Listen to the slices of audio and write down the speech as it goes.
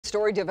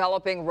story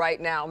developing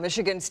right now.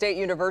 Michigan State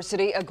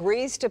University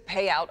agrees to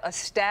pay out a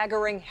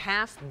staggering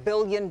 $500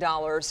 million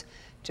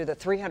to the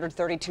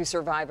 332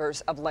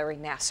 survivors of Larry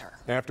Nassar.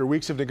 After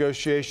weeks of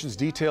negotiations,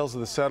 details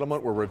of the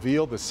settlement were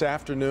revealed this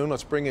afternoon.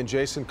 Let's bring in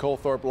Jason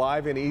Colthorpe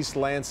live in East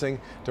Lansing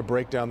to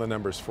break down the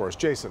numbers for us.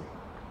 Jason.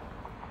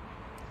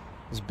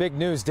 It's big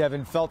news,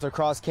 Devin, felt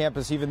across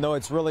campus, even though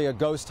it's really a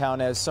ghost town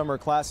as summer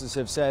classes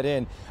have set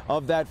in.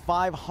 Of that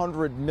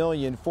 $500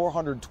 million,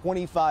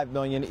 $425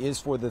 million is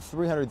for the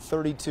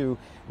 332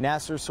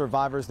 Nassar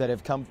survivors that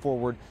have come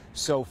forward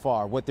so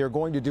far. What they're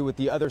going to do with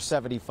the other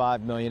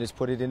 $75 million is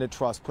put it in a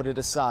trust, put it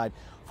aside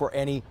for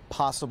any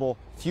possible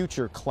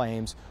future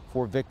claims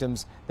for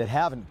victims that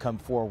haven't come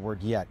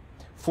forward yet.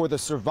 For the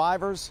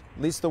survivors,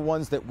 at least the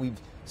ones that we've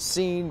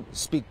seen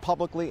speak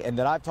publicly and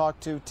that I've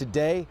talked to,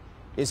 today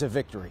is a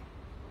victory.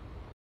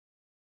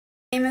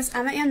 My name is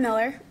Emma Ann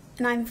Miller,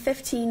 and I'm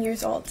 15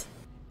 years old.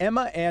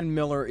 Emma Ann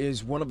Miller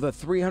is one of the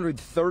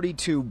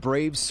 332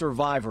 brave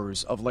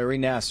survivors of Larry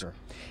Nassar.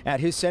 At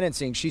his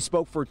sentencing, she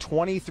spoke for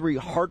 23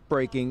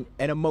 heartbreaking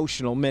and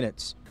emotional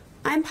minutes.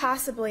 I'm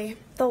possibly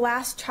the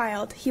last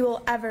child he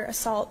will ever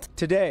assault.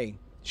 Today,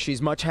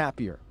 she's much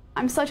happier.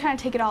 I'm still trying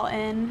to take it all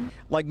in.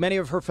 Like many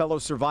of her fellow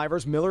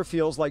survivors, Miller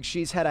feels like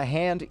she's had a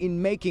hand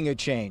in making a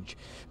change,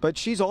 but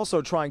she's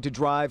also trying to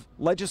drive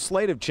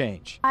legislative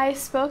change. I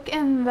spoke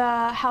in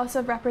the House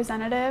of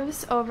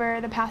Representatives over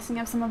the passing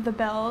of some of the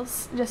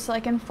bills, just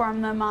to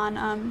inform them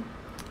on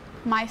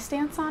my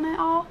stance on it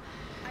all.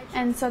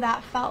 And so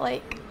that felt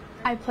like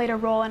I played a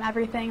role in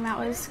everything that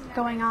was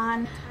going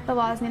on. The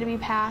laws need to be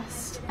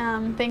passed.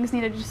 Things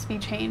need to just be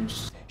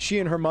changed. She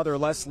and her mother,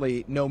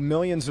 Leslie, know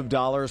millions of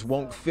dollars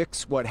won't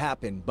fix what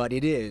happened, but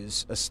it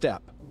is a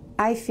step.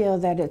 I feel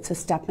that it's a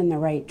step in the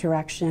right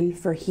direction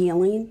for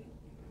healing,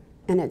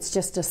 and it's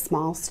just a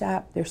small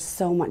step. There's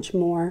so much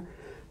more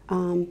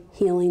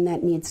healing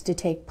that needs to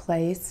take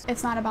place.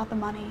 It's not about the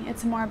money.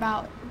 It's more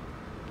about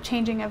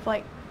changing of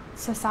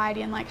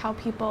society and how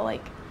people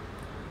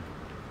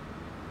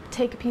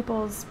take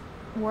people's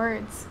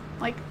words,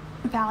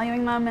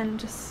 valuing them and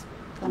just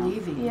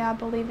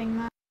believing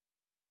them.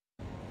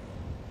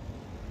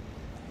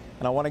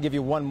 And I want to give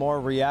you one more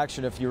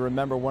reaction. If you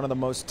remember, one of the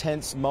most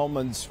tense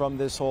moments from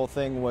this whole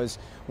thing was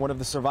one of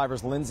the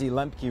survivors, Lindsay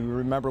Lemke. You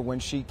remember when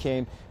she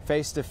came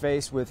face to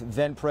face with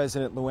then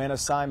President Luana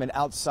Simon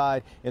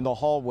outside in the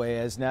hallway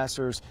as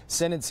Nassar's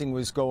sentencing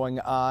was going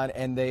on,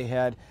 and they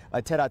had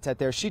a tete-a-tete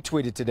there. She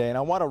tweeted today, and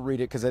I want to read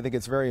it because I think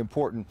it's very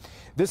important.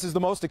 "This is the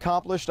most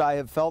accomplished I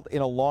have felt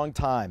in a long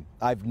time.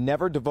 I've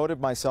never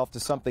devoted myself to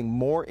something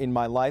more in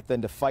my life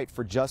than to fight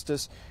for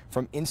justice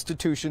from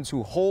institutions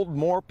who hold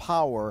more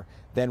power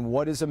than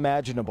what is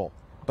imaginable.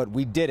 But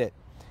we did it.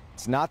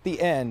 It's not the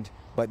end,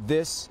 but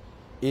this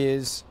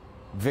is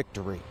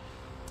victory."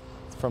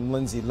 From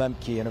Lindsay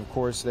Lemke. And of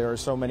course, there are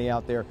so many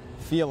out there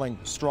feeling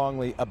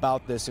strongly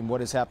about this and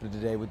what has happened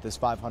today with this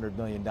 $500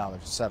 million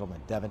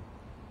settlement. Devin?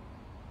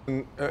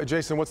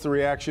 Jason, what's the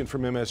reaction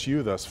from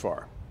MSU thus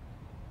far?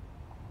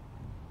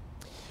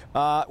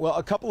 Well,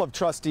 a couple of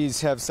trustees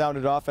have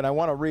sounded off, and I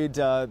want to read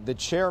the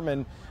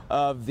chairman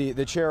of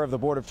the chair of the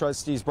Board of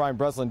Trustees, Brian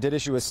Breslin, did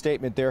issue a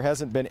statement. There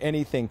hasn't been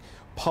anything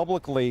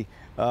publicly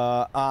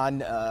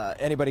on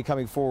anybody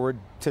coming forward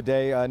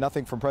today,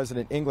 nothing from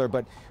President Engler,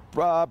 but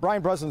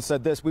Brian Breslin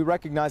said this: "We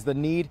recognize the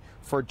need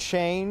for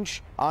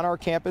change on our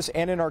campus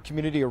and in our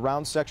community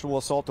around sexual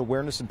assault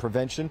awareness and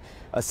prevention.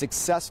 A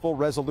successful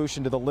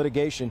resolution to the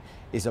litigation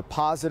is a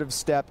positive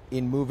step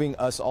in moving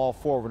us all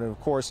forward." And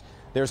of course,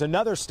 there's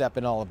another step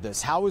in all of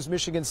this. How is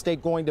Michigan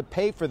State going to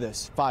pay for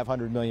this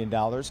 $500 million?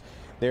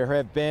 There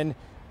have been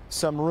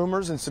some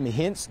rumors and some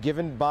hints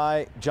given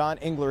by John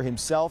Engler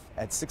himself.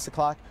 At 6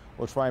 o'clock,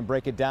 we'll try and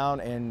break it down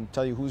and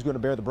tell you who's going to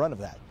bear the brunt of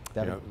that.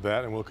 Yeah,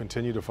 that, and we'll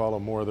continue to follow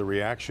more of the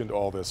reaction to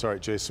all this. All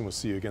right, Jason, we'll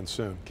see you again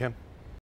soon. Kim?